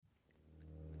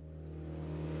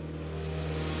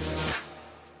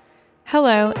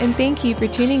Hello, and thank you for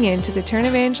tuning in to the Turn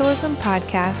Evangelism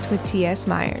podcast with T.S.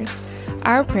 Myers.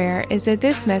 Our prayer is that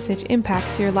this message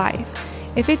impacts your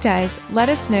life. If it does, let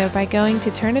us know by going to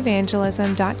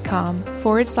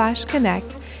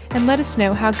turnevangelism.com/connect and let us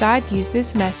know how God used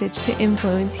this message to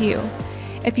influence you.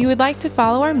 If you would like to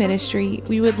follow our ministry,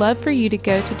 we would love for you to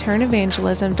go to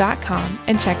turnevangelism.com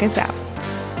and check us out.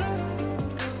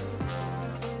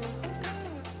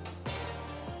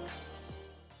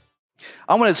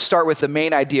 I want to start with the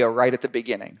main idea right at the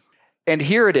beginning. And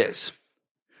here it is.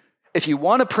 If you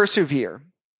want to persevere,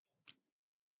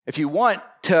 if you want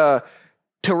to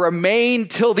remain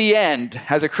till the end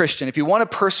as a Christian, if you want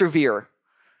to persevere,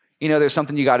 there's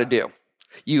something you got to do.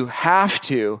 You have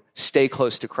to stay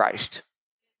close to Christ.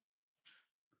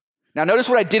 Now, notice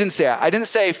what I didn't say. I didn't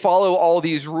say follow all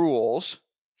these rules.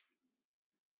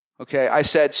 Okay, I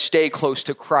said stay close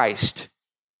to Christ.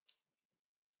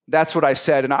 That's what I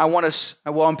said, and I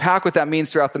will unpack what that means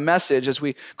throughout the message as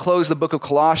we close the book of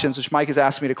Colossians, which Mike has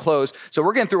asked me to close. So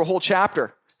we're getting through a whole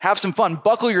chapter. Have some fun.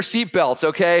 Buckle your seatbelts,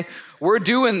 okay? We're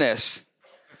doing this.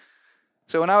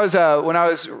 So when I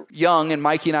was young and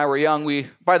Mikey and I were young,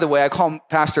 by the way, I call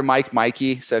Pastor Mike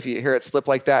Mikey, so if you hear it slip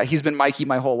like that, he's been Mikey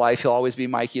my whole life. He'll always be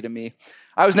Mikey to me.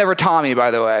 I was never Tommy,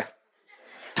 by the way.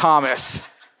 Thomas.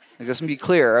 Just to be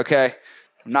clear, okay?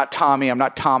 I'm not Tommy. I'm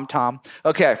not Tom.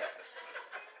 Okay.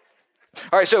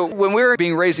 All right, so when we were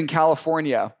being raised in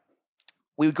California,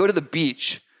 we would go to the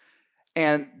beach,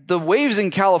 and the waves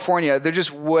in California, they're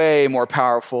just way more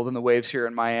powerful than the waves here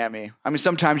in Miami. I mean,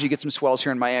 sometimes you get some swells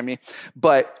here in Miami,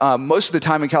 but most of the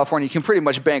time in California, you can pretty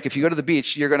much bank. If you go to the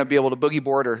beach, you're going to be able to boogie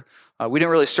board, or we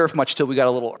didn't really surf much till we got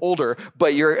a little older,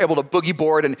 but you're able to boogie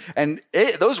board, and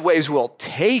those waves will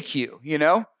take you,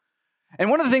 And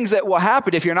one of the things that will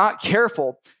happen if you're not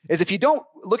careful is if you don't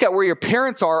look at where your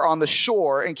parents are on the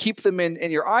shore and keep them in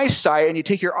your eyesight, and you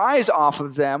take your eyes off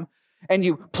of them and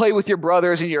you play with your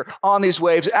brothers and you're on these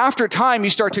waves, after time you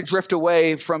start to drift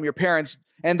away from your parents.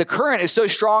 And the current is so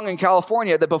strong in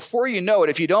California that before you know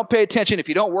it, if you don't pay attention, if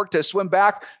you don't work to swim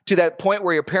back to that point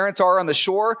where your parents are on the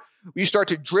shore, you start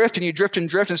to drift and you drift and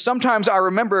drift. And sometimes I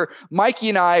remember Mikey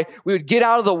and I, we would get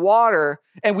out of the water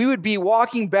and we would be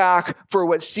walking back for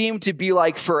what seemed to be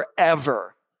like forever.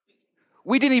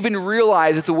 We didn't even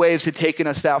realize that the waves had taken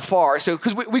us that far. So,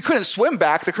 because we couldn't swim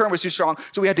back, the current was too strong.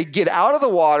 So we had to get out of the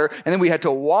water, and then we had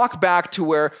to walk back to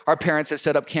where our parents had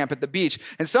set up camp at the beach.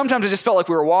 And sometimes it just felt like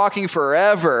we were walking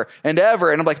forever and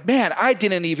ever. And I'm like, man, I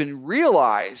didn't even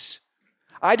realize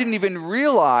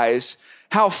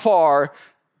how far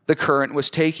the current was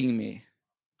taking me.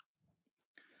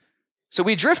 So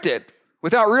we drifted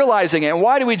without realizing it. And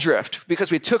why did we drift? Because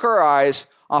we took our eyes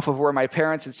off of where my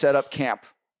parents had set up camp.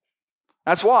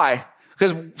 That's why.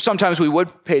 Because sometimes we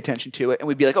would pay attention to it and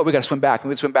we'd be like, oh, we got to swim back. And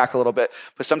we'd swim back a little bit.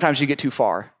 But sometimes you get too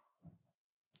far.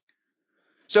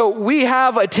 So we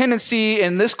have a tendency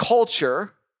in this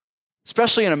culture,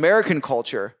 especially in American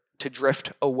culture, to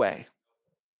drift away.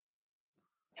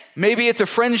 Maybe it's a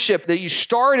friendship that you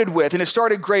started with and it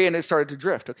started great and it started to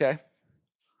drift, okay?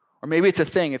 Or maybe it's a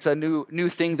thing. It's a new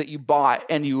thing that you bought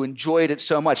and you enjoyed it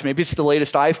so much. Maybe it's the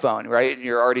latest iPhone, right? And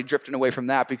you're already drifting away from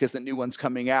that because the new one's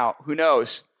coming out. Who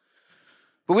knows?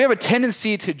 But we have a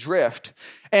tendency to drift.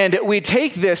 And we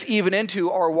take this even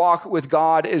into our walk with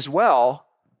God as well.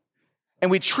 And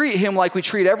we treat him like we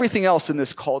treat everything else in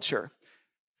this culture.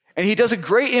 And he does a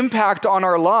great impact on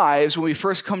our lives when we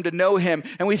first come to know him.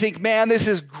 And we think, man, this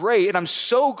is great. And I'm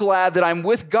so glad that I'm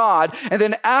with God. And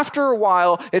then after a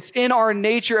while, it's in our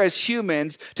nature as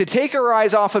humans to take our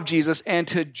eyes off of Jesus and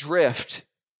to drift.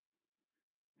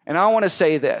 And I want to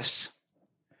say this.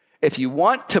 If you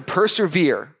want to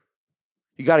persevere,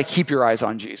 you got to keep your eyes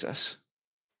on Jesus.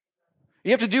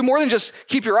 You have to do more than just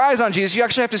keep your eyes on Jesus. You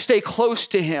actually have to stay close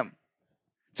to him.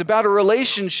 It's about a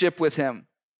relationship with him.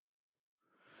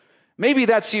 Maybe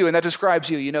that's you and that describes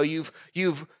you.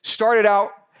 You've started out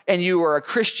and you were a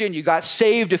Christian, you got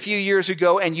saved a few years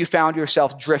ago and you found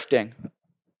yourself drifting.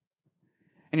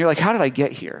 And you're like, how did I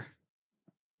get here?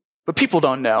 But people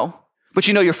don't know. But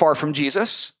you're far from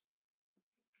Jesus.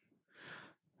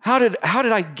 How did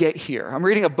I get here? I'm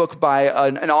reading a book by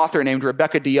an author named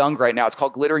Rebecca DeYoung right now. It's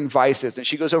called Glittering Vices. And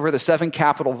she goes over the 7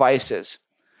 capital vices.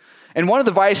 And one of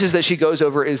the vices that she goes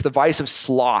over is the vice of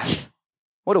sloth.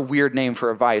 What a weird name for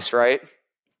a vice, right?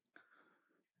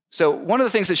 So one of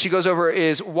the things that she goes over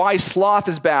is why sloth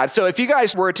is bad. So if you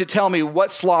guys were to tell me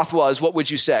what sloth was, what would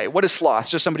you say? What is sloth?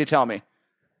 Just somebody tell me.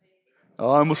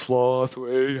 Oh, I'm a sloth.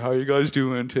 Hey, how you guys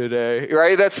doing today?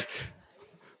 Right?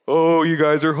 Oh, you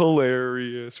guys are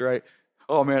hilarious, right?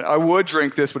 Oh man, I would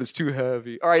drink this, but it's too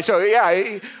heavy. All right, so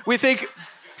yeah, we think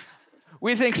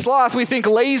We think sloth, we think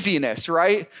laziness,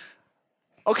 right?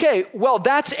 Okay, well,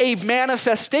 that's a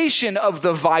manifestation of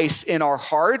the vice in our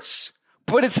hearts,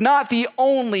 but it's not the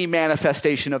only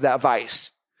manifestation of that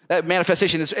vice. That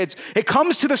manifestation it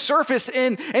comes to the surface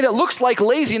and it looks like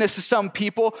laziness to some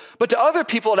people, but to other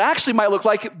people, it actually might look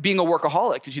like being a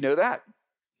workaholic. Did you know that?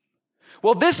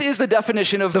 Well, this is the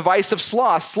definition of the vice of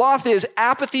sloth. Sloth is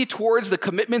apathy towards the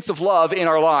commitments of love in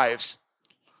our lives.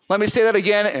 Let me say that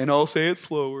again, and I'll say it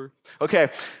slower. Okay.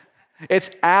 It's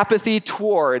apathy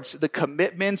towards the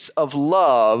commitments of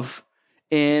love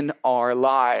in our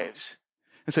lives.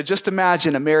 And so just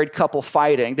imagine a married couple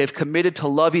fighting. They've committed to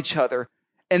love each other.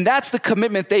 And that's the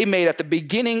commitment they made at the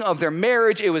beginning of their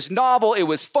marriage. It was novel. It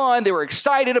was fun. They were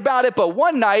excited about it. But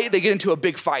one night, they get into a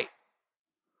big fight.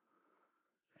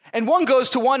 And one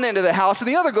goes to one end of the house, and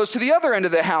the other goes to the other end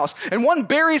of the house. And one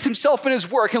buries himself in his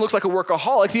work and looks like a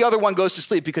workaholic. The other one goes to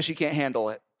sleep because she can't handle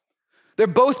it. They're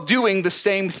both doing the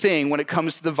same thing when it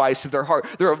comes to the vice of their heart.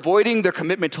 They're avoiding their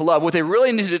commitment to love. What they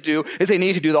really need to do is they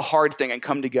need to do the hard thing and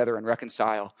come together and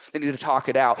reconcile. They need to talk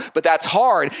it out. But that's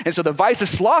hard. And so the vice of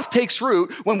sloth takes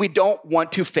root when we don't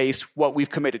want to face what we've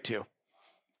committed to.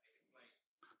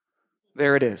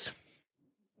 There it is.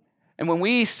 And when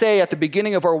we say at the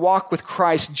beginning of our walk with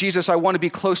Christ, Jesus, I want to be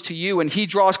close to you, and he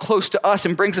draws close to us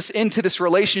and brings us into this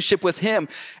relationship with him,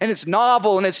 and it's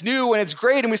novel and it's new and it's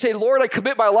great, and we say, Lord, I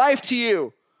commit my life to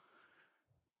you.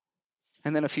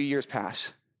 And then a few years pass,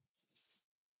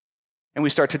 and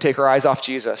we start to take our eyes off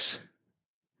Jesus.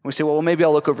 And we say, well, maybe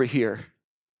I'll look over here. And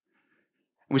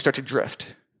we start to drift.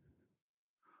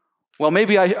 Well,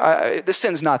 maybe this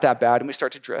sin's not that bad, and we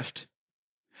start to drift.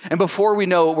 And before we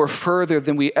know it, we're further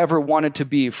than we ever wanted to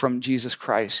be from Jesus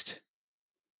Christ.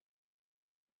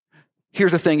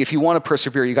 Here's the thing, if you want to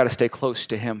persevere, you got to stay close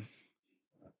to him.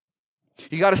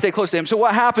 You got to stay close to him. So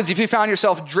what happens if you found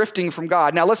yourself drifting from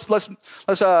God? Now let's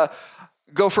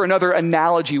go for another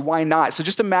analogy. Why not? So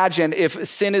just imagine if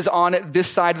sin is on this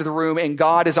side of the room and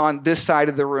God is on this side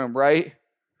of the room, right?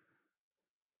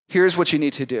 Here's what you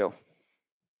need to do.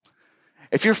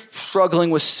 If you're struggling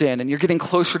with sin and you're getting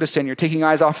closer to sin, you're taking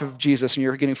eyes off of Jesus and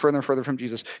you're getting further and further from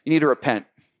Jesus, you need to repent.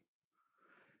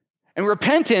 And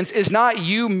repentance is not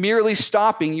you merely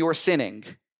stopping your sinning.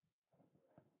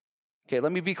 Okay,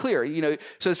 let me be clear.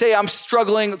 So say I'm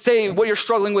struggling, say what you're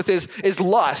struggling with is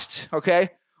lust, okay?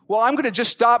 Well, I'm going to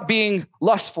just stop being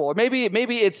lustful. Or maybe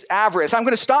it's avarice. I'm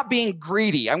going to stop being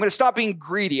greedy. I'm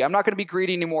not going to be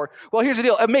greedy anymore. Well, here's the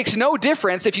deal. It makes no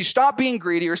difference if you stop being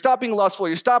greedy or stop being lustful, or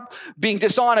you stop being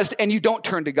dishonest and you don't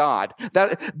turn to God.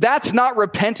 That's not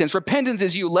repentance. Repentance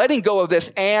is you letting go of this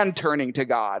and turning to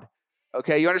God.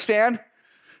 Okay, you understand?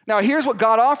 Now, here's what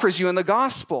God offers you in the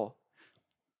gospel.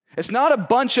 It's not a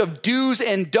bunch of do's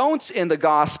and don'ts in the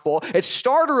gospel. It's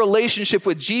start a relationship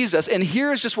with Jesus. And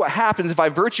here's just what happens by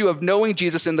virtue of knowing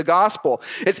Jesus in the gospel.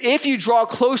 It's if you draw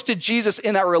close to Jesus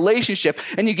in that relationship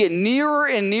and you get nearer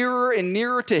and nearer and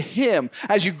nearer to him,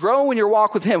 as you grow in your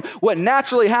walk with him, what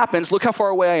naturally happens, look how far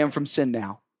away I am from sin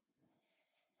now.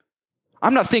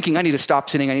 I'm not thinking I need to stop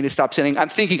sinning. I'm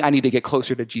thinking I need to get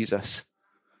closer to Jesus.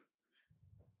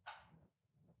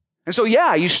 And so,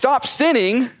 you stop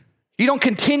sinning. You don't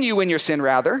continue in your sin,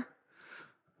 rather.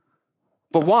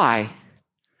 But why?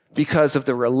 Because of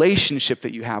the relationship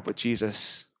that you have with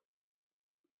Jesus.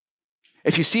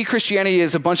 If you see Christianity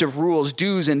as a bunch of rules,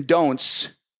 do's and don'ts,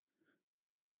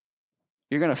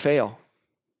 you're going to fail.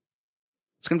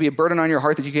 It's going to be a burden on your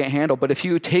heart that you can't handle. But if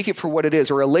you take it for what it is,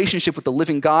 a relationship with the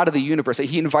living God of the universe that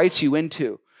he invites you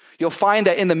into, you'll find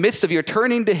that in the midst of your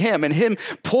turning to him and him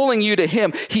pulling you to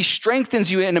him, he strengthens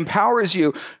you and empowers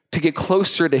you to get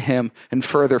closer to him and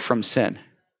further from sin.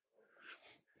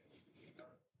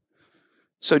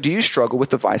 So do you struggle with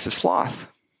the vice of sloth?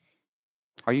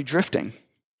 Are you drifting?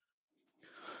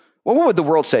 Well, what would the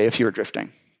world say if you were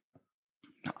drifting?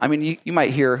 I mean, you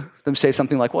might hear them say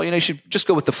something like, well, you should just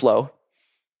go with the flow.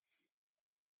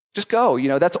 Just go,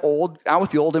 that's old, out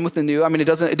with the old, in with the new. I mean, it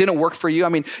didn't work for you. I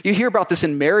mean, you hear about this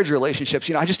in marriage relationships.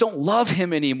 I just don't love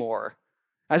him anymore.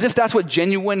 As if that's what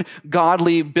genuine,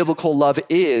 godly, biblical love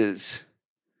is.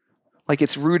 Like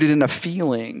it's rooted in a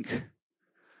feeling.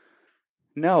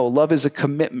 No, love is a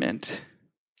commitment.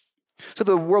 So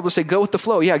the world will say, go with the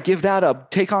flow. Yeah, give that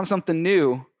up. Take on something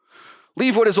new.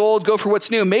 Leave what is old, go for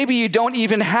what's new. Maybe you don't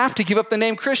even have to give up the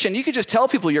name Christian. You could just tell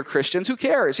people you're Christians. Who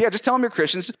cares? Yeah, just tell them you're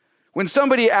Christians. When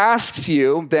somebody asks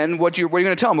you, then what are you going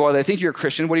to tell them? Well, they think you're a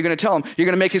Christian. What are you going to tell them? You're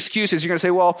going to make excuses. You're going to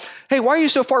say, well, hey, why are you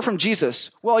so far from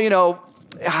Jesus? Well,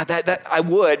 that I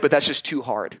would, but that's just too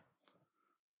hard.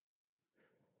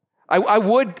 I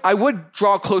would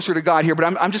draw closer to God here, but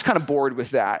I'm just kind of bored with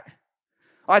that.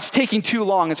 Oh, it's taking too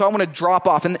long, and so I want to drop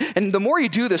off. And the more you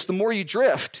do this, the more you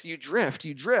drift. You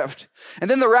drift. And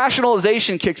then the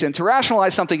rationalization kicks in. To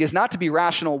rationalize something is not to be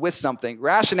rational with something.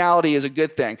 Rationality is a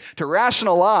good thing. To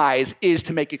rationalize is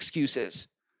to make excuses.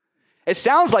 It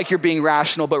sounds like you're being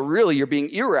rational, but really you're being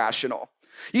irrational.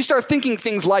 You start thinking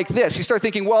things like this. You start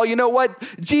thinking, well, you know what?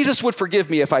 Jesus would forgive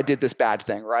me if I did this bad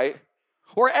thing, right?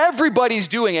 Or everybody's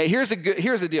doing it. Here's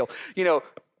the deal.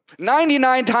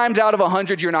 99 times out of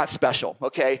 100, you're not special,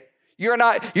 okay? You're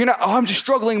not, oh, I'm just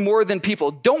struggling more than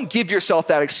people. Don't give yourself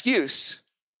that excuse,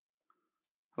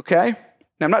 okay?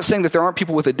 Now, I'm not saying that there aren't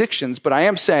people with addictions, but I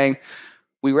am saying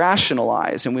we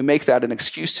rationalize and we make that an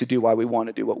excuse to do why we want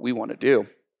to do what we want to do.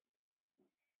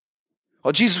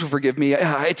 Well, Jesus will forgive me.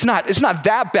 It's not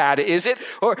that bad, is it?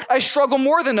 Or I struggle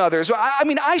more than others.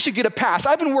 I should get a pass.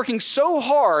 I've been working so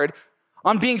hard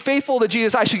on being faithful to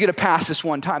Jesus, I should get a pass this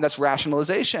one time. That's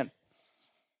rationalization.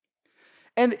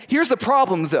 And here's the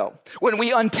problem, though. When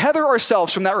we untether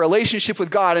ourselves from that relationship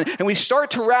with God and we start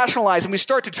to rationalize and we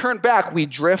start to turn back, we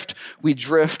drift.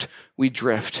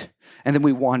 And then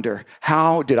we wonder,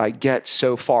 how did I get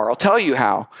so far? I'll tell you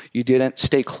how. You didn't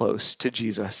stay close to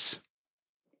Jesus.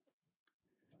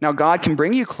 Now, God can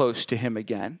bring you close to him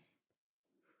again.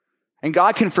 And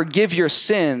God can forgive your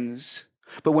sins.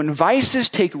 But when vices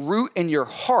take root in your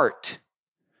heart,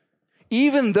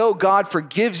 even though God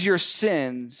forgives your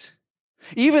sins,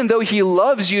 even though he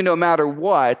loves you no matter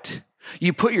what,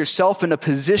 you put yourself in a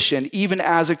position, even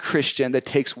as a Christian, that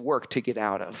takes work to get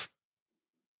out of.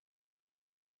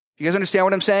 You guys understand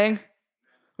what I'm saying?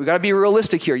 We've got to be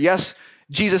realistic here. Yes,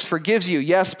 Jesus forgives you.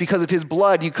 Yes, because of his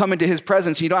blood, you come into his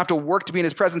presence. You don't have to work to be in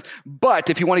his presence. But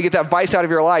if you want to get that vice out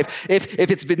of your life, if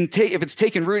it's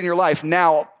taken root in your life,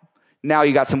 now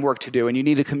you got some work to do, and you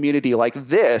need a community like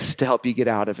this to help you get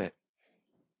out of it.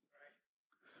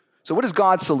 So what is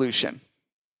God's solution?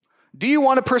 Do you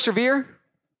want to persevere?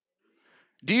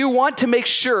 Do you want to make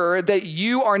sure that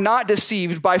you are not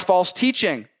deceived by false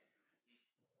teaching?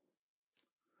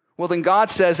 Well, then God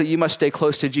says that you must stay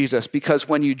close to Jesus, because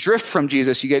when you drift from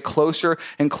Jesus, you get closer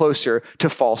and closer to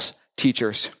false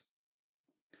teachers.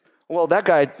 Well, that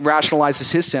guy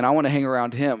rationalizes his sin. I want to hang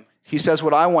around him. He says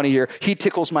what I want to hear. He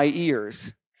tickles my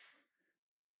ears.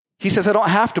 He says I don't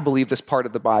have to believe this part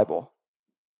of the Bible.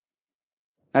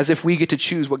 As if we get to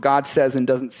choose what God says and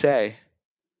doesn't say.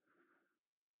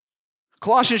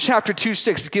 Colossians chapter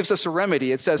 2:6 gives us a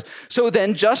remedy. It says, so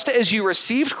then, just as you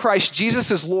received Christ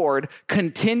Jesus as Lord,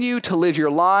 continue to live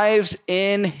your lives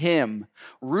in him,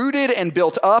 rooted and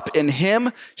built up in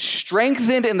him,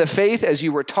 strengthened in the faith as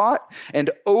you were taught, and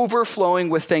overflowing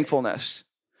with thankfulness.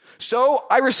 So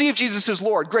I received Jesus as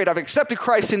Lord. Great, I've accepted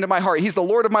Christ into my heart. He's the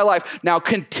Lord of my life. Now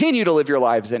continue to live your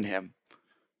lives in him.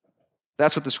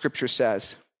 That's what the scripture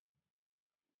says.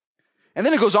 And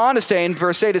then it goes on to say in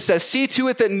verse 8, it says, see to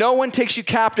it that no one takes you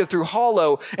captive through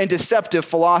hollow and deceptive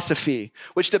philosophy,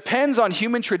 which depends on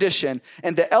human tradition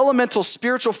and the elemental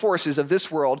spiritual forces of this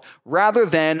world rather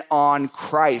than on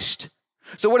Christ.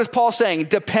 So what is Paul saying?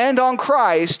 Depend on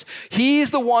Christ.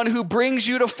 He's the one who brings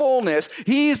you to fullness.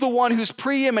 He's the one who's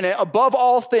preeminent above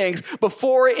all things,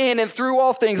 before, in, and through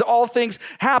all things. All things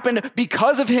happen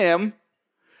because of him.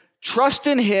 Trust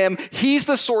in him. He's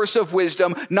the source of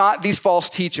wisdom, not these false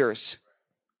teachers.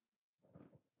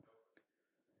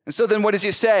 And so then what does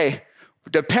he say?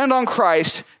 Depend on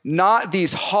Christ, not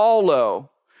these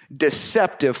hollow,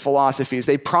 deceptive philosophies.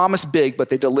 They promise big, but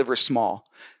they deliver small.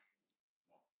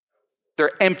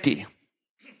 They're empty,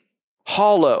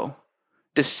 hollow,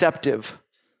 deceptive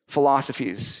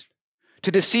philosophies.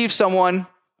 To deceive someone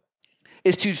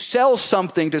is to sell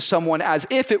something to someone as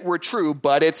if it were true,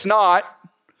 but it's not.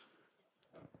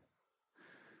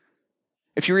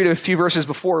 If you read a few verses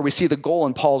before, we see the goal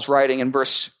in Paul's writing in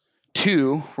verse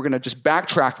 2. We're going to just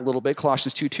backtrack a little bit,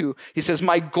 Colossians 2:2. He says,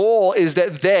 my goal is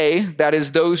that they, that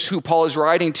is those who Paul is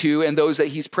writing to and those that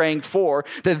he's praying for,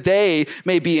 that they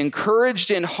may be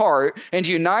encouraged in heart and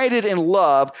united in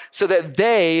love, so that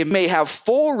they may have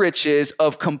full riches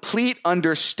of complete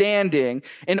understanding,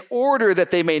 in order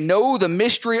that they may know the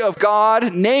mystery of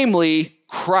God, namely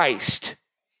Christ.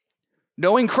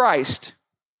 Knowing Christ.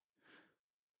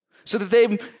 So that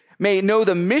they may know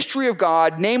the mystery of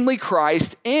God, namely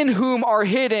Christ, in whom are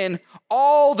hidden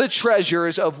all the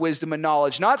treasures of wisdom and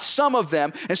knowledge, not some of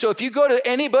them. And so if you go to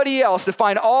anybody else to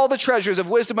find all the treasures of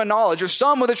wisdom and knowledge, or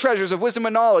some of the treasures of wisdom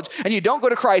and knowledge, and you don't go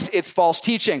to Christ, it's false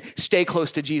teaching. Stay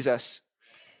close to Jesus.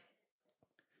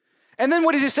 And then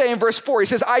what does he say in verse 4? He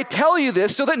says, I tell you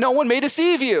this so that no one may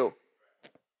deceive you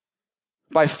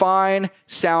by fine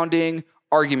sounding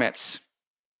arguments.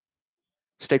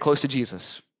 Stay close to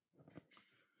Jesus.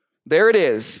 There it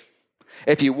is.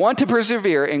 If you want to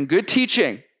persevere in good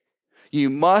teaching, you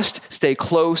must stay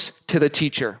close to the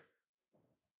teacher.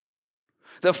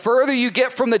 The further you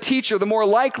get from the teacher, the more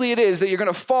likely it is that you're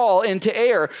going to fall into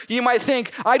error. You might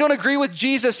think, I don't agree with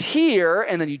Jesus here,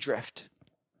 and then you drift.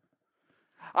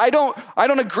 I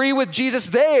don't agree with Jesus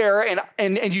there,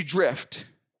 and you drift.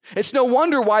 It's no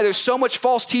wonder why there's so much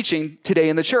false teaching today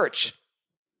in the church,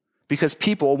 because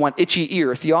people want itchy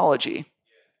ear theology.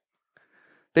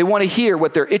 They want to hear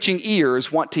what their itching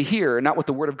ears want to hear, not what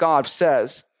the Word of God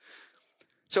says.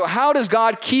 So how does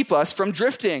God keep us from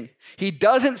drifting? He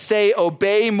doesn't say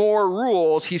obey more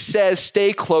rules. He says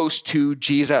stay close to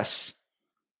Jesus.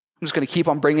 I'm just going to keep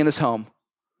on bringing this home.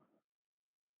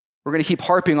 We're going to keep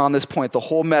harping on this point, the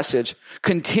whole message.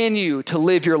 Continue to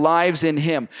live your lives in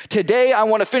Him. Today, I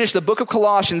want to finish the book of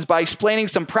Colossians by explaining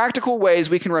some practical ways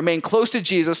we can remain close to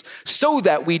Jesus so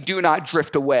that we do not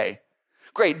drift away.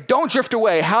 Great, don't drift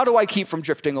away. How do I keep from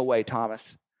drifting away,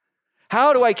 Thomas?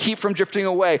 How do I keep from drifting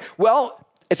away? Well,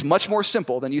 it's much more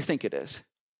simple than you think it is.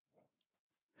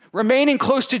 Remaining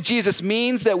close to Jesus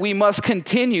means that we must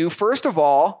continue, first of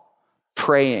all,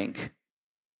 praying.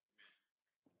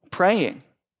 Praying.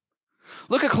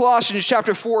 Look at Colossians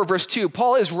chapter 4, verse 2.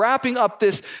 Paul is wrapping up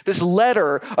this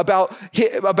letter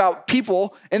about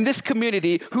people in this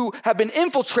community who have been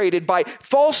infiltrated by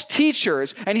false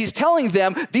teachers. And he's telling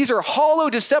them these are hollow,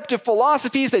 deceptive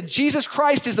philosophies, that Jesus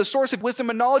Christ is the source of wisdom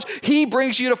and knowledge. He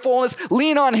brings you to fullness.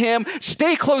 Lean on Him.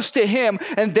 Stay close to Him.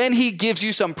 And then he gives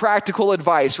you some practical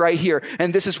advice right here.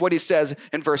 And this is what he says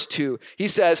in verse 2. He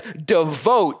says,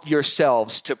 devote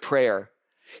yourselves to prayer.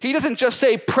 He doesn't just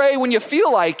say pray when you feel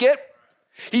like it.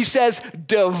 He says,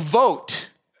 devote.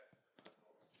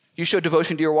 You show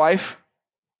devotion to your wife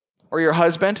or your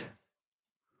husband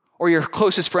or your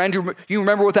closest friend. You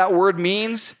remember what that word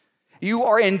means? You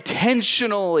are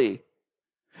intentionally,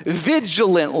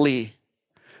 vigilantly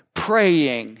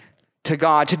praying to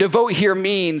God. To devote here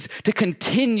means to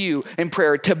continue in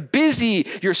prayer, to busy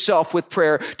yourself with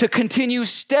prayer, to continue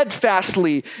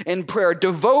steadfastly in prayer.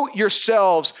 Devote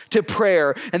yourselves to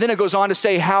prayer. And then it goes on to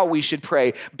say how we should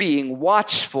pray, being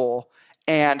watchful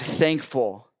and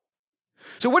thankful.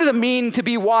 So what does it mean to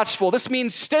be watchful? This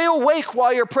means stay awake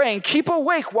while you're praying. Keep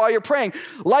awake while you're praying.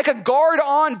 Like a guard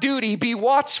on duty, be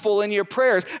watchful in your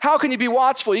prayers. How can you be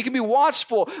watchful? You can be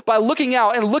watchful by looking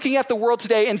out and looking at the world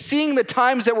today and seeing the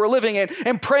times that we're living in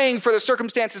and praying for the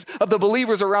circumstances of the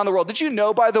believers around the world. Did you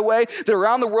know, by the way, that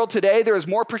around the world today, there is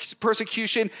more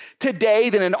persecution today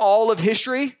than in all of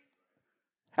history?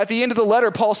 At the end of the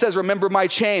letter, Paul says, remember my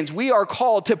chains. We are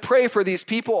called to pray for these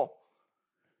people,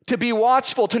 to be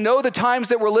watchful, to know the times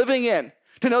that we're living in,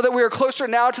 to know that we are closer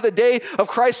now to the day of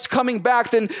Christ coming back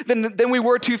than we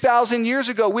were 2,000 years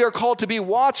ago. We are called to be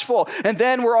watchful. And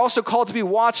then we're also called to be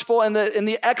watchful in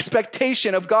the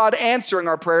expectation of God answering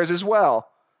our prayers as well.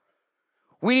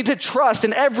 We need to trust,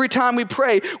 and every time we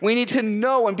pray, we need to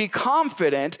know and be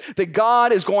confident that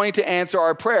God is going to answer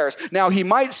our prayers. Now, He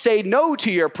might say no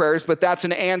to your prayers, but that's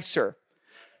an answer.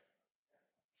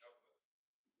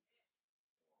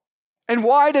 And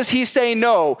why does He say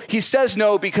no? He says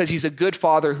no because He's a good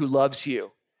Father who loves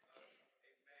you.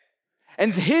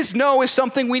 And His no is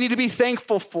something we need to be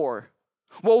thankful for.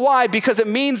 Well, why? Because it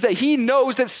means that He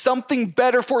knows that something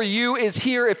better for you is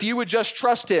here if you would just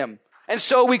trust Him. And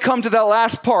so we come to that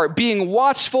last part, being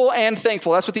watchful and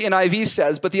thankful. That's what the NIV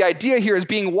says. But the idea here is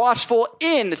being watchful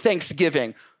in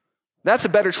thanksgiving. That's a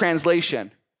better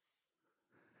translation.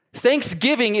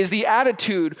 Thanksgiving is the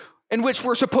attitude in which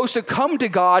we're supposed to come to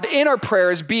God in our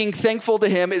prayers. Being thankful to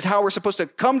Him is how we're supposed to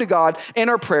come to God in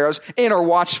our prayers, in our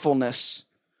watchfulness.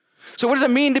 So what does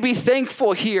it mean to be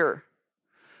thankful here?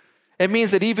 It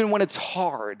means that even when it's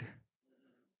hard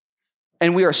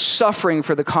and we are suffering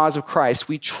for the cause of Christ,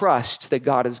 we trust that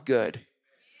God is good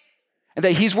and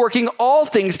that He's working all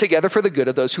things together for the good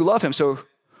of those who love Him. So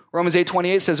Romans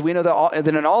 8:28 says, we know that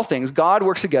in all things, God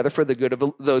works together for the good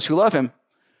of those who love Him,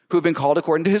 who have been called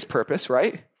according to His purpose,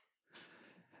 right?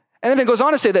 And then it goes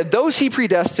on to say that those He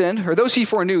predestined, or those He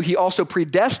foreknew, He also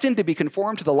predestined to be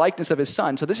conformed to the likeness of His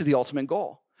Son. So this is the ultimate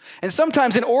goal. And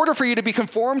sometimes in order for you to be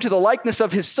conformed to the likeness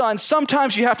of His Son,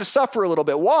 sometimes you have to suffer a little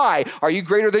bit. Why? Are you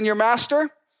greater than your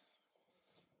master?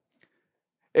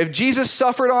 If Jesus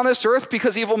suffered on this earth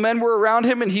because evil men were around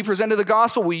Him and He presented the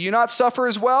gospel, will you not suffer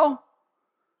as well?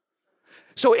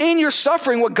 So in your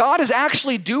suffering, what God is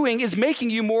actually doing is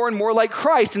making you more and more like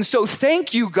Christ. And so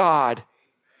thank you, God.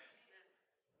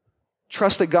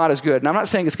 Trust that God is good. And I'm not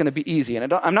saying it's going to be easy.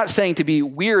 And I'm not saying to be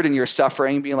weird in your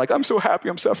suffering, being like, I'm so happy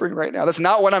I'm suffering right now. That's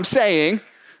not what I'm saying.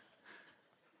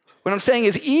 What I'm saying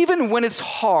is even when it's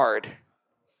hard,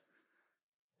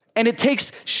 And it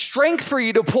takes strength for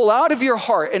you to pull out of your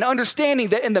heart and understanding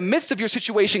that in the midst of your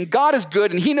situation, God is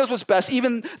good and he knows what's best,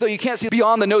 even though you can't see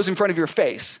beyond the nose in front of your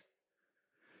face.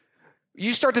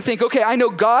 You start to think, okay, I know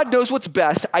God knows what's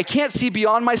best. I can't see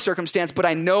beyond my circumstance, but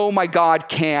I know my God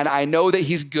can. I know that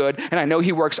he's good, and I know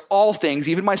he works all things,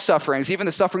 even my sufferings, even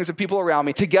the sufferings of people around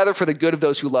me, together for the good of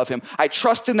those who love him. I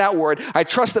trust in that word. I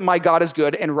trust that my God is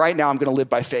good, and right now I'm going to live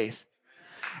by faith.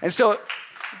 And so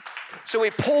we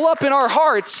pull up in our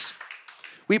hearts.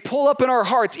 We pull up in our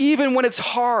hearts, even when it's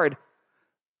hard.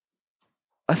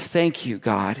 A thank you,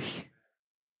 God.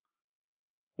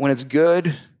 When it's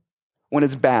good, when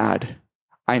it's bad,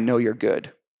 I know you're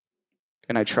good,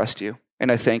 and I trust you,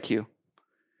 and I thank you.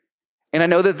 And I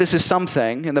know that this is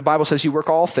something, and the Bible says you work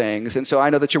all things, and so I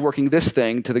know that you're working this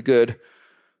thing to the good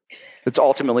that's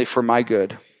ultimately for my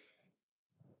good.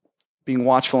 Being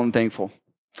watchful and thankful.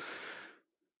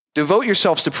 Devote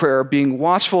yourselves to prayer, being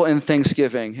watchful in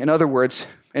thanksgiving. In other words,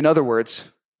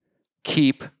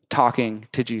 keep talking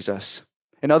to Jesus.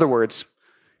 In other words,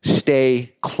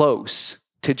 stay close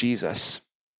to Jesus.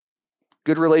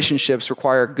 Good relationships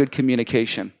require good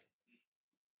communication.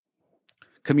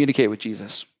 Communicate with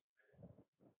Jesus.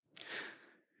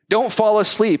 Don't fall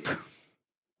asleep.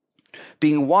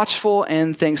 Being watchful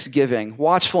in thanksgiving.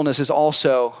 Watchfulness is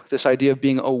also this idea of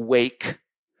being awake.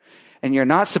 And you're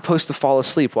not supposed to fall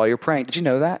asleep while you're praying. Did you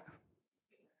know that?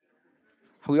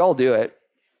 We all do it.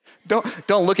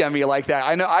 Don't look at me like that.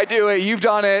 I know I do it. You've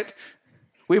done it.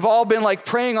 We've all been like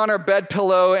praying on our bed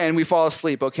pillow and we fall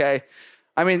asleep, okay?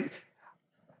 I mean,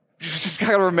 you just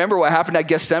got to remember what happened at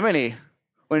Gethsemane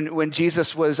when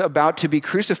Jesus was about to be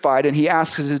crucified and he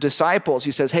asks his disciples,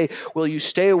 he says, hey, will you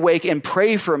stay awake and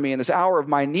pray for me in this hour of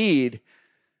my need?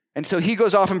 And so he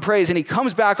goes off and prays and he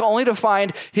comes back only to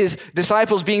find his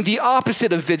disciples being the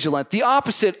opposite of vigilant, the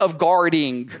opposite of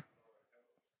guarding.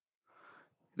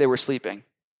 They were sleeping.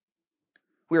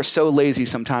 We are so lazy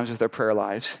sometimes with our prayer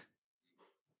lives.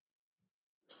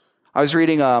 I was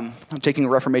reading, I'm taking a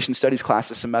Reformation Studies class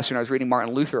this semester, and I was reading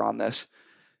Martin Luther on this.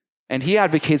 And he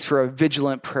advocates for a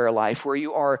vigilant prayer life where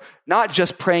you are not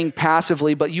just praying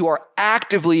passively, but you are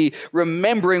actively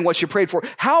remembering what you prayed for.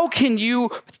 How can you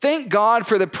thank God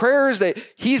for the prayers that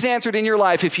he's answered in your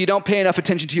life if you don't pay enough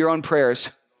attention to your own prayers?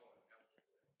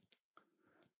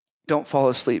 Don't fall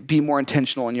asleep. Be more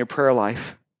intentional in your prayer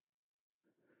life.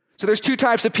 So there's two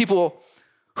types of people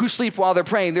who sleep while they're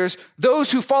praying. There's those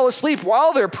who fall asleep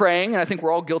while they're praying, and I think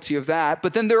we're all guilty of that.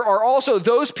 But then there are also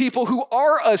those people who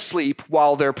are asleep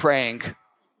while they're praying.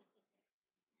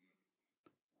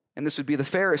 And this would be the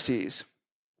Pharisees.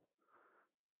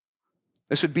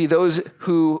 This would be those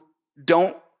who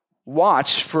don't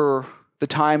watch for the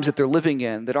times that they're living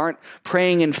in, that aren't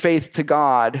praying in faith to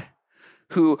God,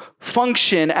 who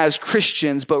function as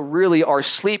Christians but really are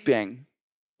sleeping.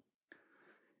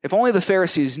 If only the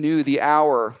Pharisees knew the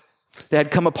hour that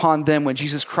had come upon them when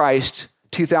Jesus Christ,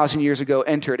 2,000 years ago,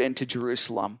 entered into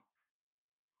Jerusalem.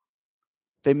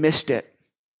 They missed it.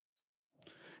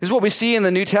 This is what we see in the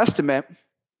New Testament.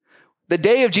 The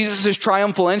day of Jesus'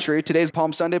 triumphal entry, today's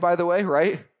Palm Sunday, by the way,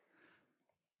 right?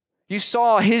 You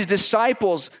saw his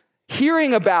disciples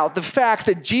hearing about the fact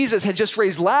that Jesus had just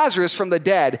raised Lazarus from the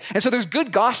dead. And so there's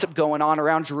good gossip going on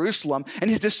around Jerusalem. And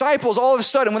his disciples, all of a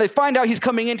sudden, when they find out he's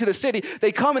coming into the city,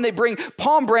 they come and they bring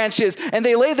palm branches and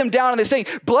they lay them down and they say,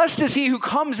 blessed is he who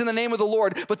comes in the name of the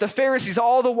Lord. But the Pharisees,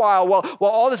 all the while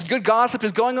all this good gossip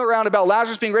is going around about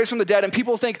Lazarus being raised from the dead and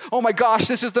people think, oh my gosh,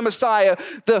 this is the Messiah.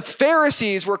 The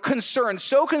Pharisees were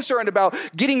so concerned about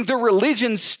getting their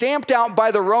religion stamped out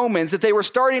by the Romans that they were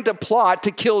starting to plot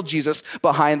to kill Jesus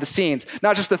behind the scenes.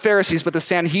 Not just the Pharisees, but the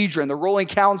Sanhedrin, the ruling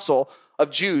council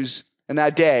of Jews in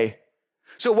that day.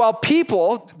 So while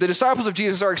people, the disciples of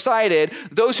Jesus, are excited,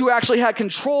 those who actually had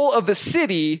control of the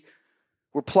city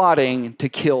were plotting to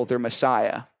kill their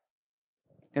Messiah.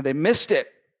 And they missed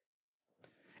it.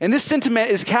 And this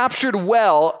sentiment is captured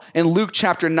well in Luke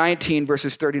chapter 19,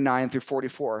 verses 39 through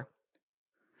 44.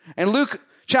 In Luke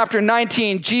chapter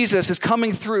 19, Jesus is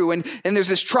coming through and there's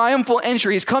this triumphal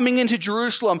entry. He's coming into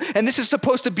Jerusalem. And this is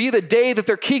supposed to be the day that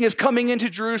their king is coming into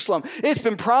Jerusalem. It's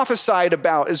been prophesied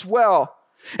about as well.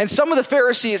 And some of the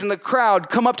Pharisees in the crowd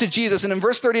come up to Jesus. And in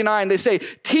verse 39, they say,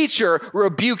 teacher,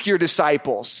 rebuke your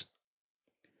disciples.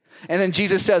 And then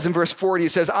Jesus says in verse 40, he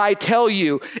says, I tell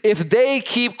you, if they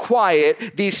keep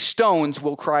quiet, these stones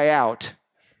will cry out.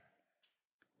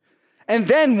 And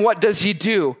then what does he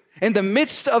do? In the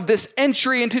midst of this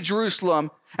entry into Jerusalem,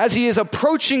 as he is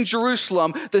approaching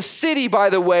Jerusalem, the city,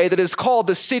 by the way, that is called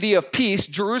the city of peace,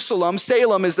 Jerusalem,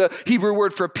 Salem is the Hebrew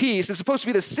word for peace. It's supposed to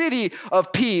be the city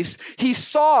of peace. He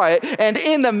saw it, and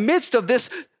in the midst of this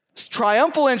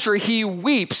triumphal entry, he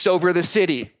weeps over the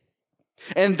city.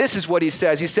 And this is what he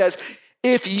says. He says,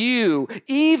 if you,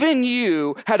 even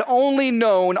you, had only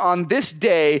known on this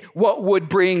day what would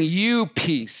bring you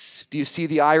peace. Do you see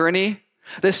the irony?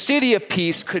 The city of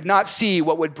peace could not see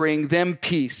what would bring them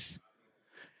peace.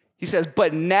 He says,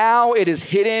 but now it is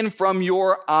hidden from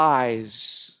your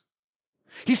eyes.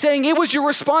 He's saying it was your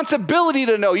responsibility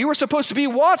to know. You were supposed to be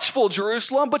watchful,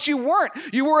 Jerusalem, but you weren't.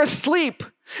 You were asleep.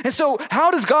 And so how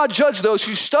does God judge those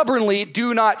who stubbornly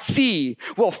do not see?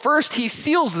 Well, first he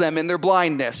seals them in their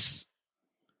blindness.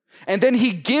 And then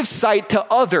he gives sight to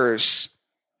others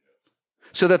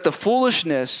so that the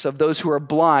foolishness of those who are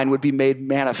blind would be made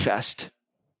manifest.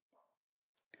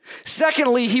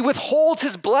 Secondly, he withholds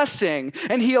his blessing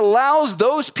and he allows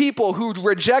those people who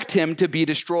reject him to be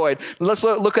destroyed. Let's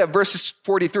look at verses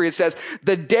 43. It says,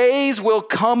 the days will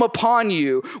come upon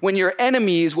you when your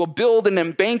enemies will build an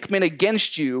embankment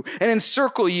against you and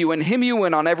encircle you and hem you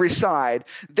in on every side.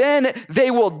 Then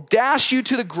they will dash you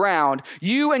to the ground,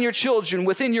 you and your children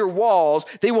within your walls.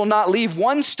 They will not leave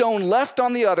one stone left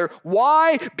on the other.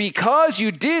 Why? Because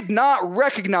you did not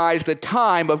recognize the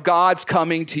time of God's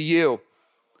coming to you.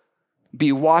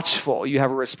 Be watchful. You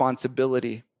have a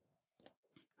responsibility.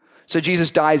 So Jesus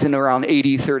dies in around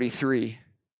AD 33.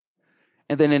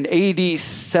 And then in AD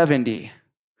 70,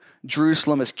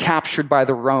 Jerusalem is captured by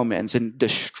the Romans and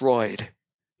destroyed,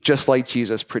 just like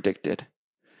Jesus predicted.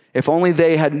 If only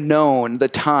they had known the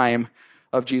time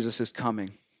of Jesus'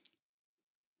 coming.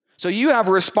 So you have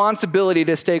a responsibility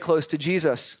to stay close to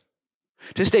Jesus,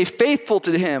 to stay faithful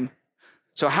to him.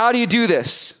 So how do you do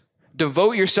this?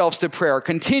 Devote yourselves to prayer.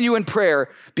 Continue in prayer,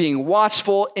 being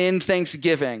watchful in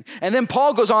thanksgiving. And then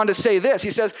Paul goes on to say this.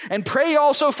 He says, and pray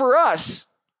also for us,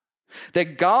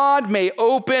 that God may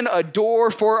open a door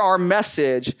for our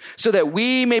message, so that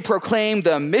we may proclaim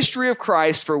the mystery of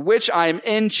Christ, for which I am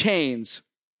in chains.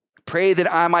 Pray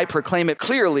that I might proclaim it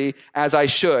clearly as I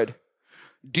should.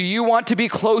 Do you want to be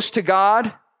close to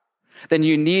God? Then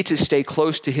you need to stay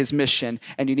close to his mission,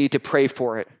 and you need to pray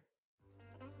for it.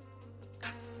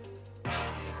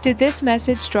 Did this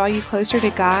message draw you closer to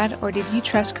God, or did you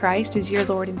trust Christ as your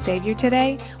Lord and Savior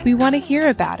today? We want to hear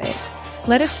about it.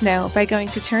 Let us know by going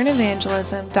to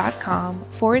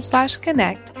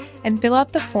turnevangelism.com/connect and fill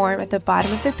out the form at the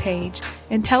bottom of the page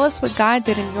and tell us what God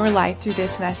did in your life through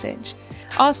this message.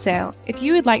 Also, if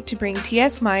you would like to bring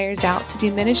T.S. Myers out to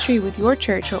do ministry with your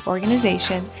church or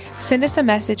organization, send us a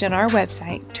message on our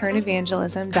website,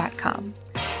 turnevangelism.com.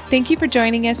 Thank you for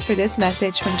joining us for this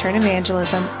message from Turn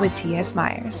Evangelism with T.S.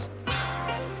 Myers.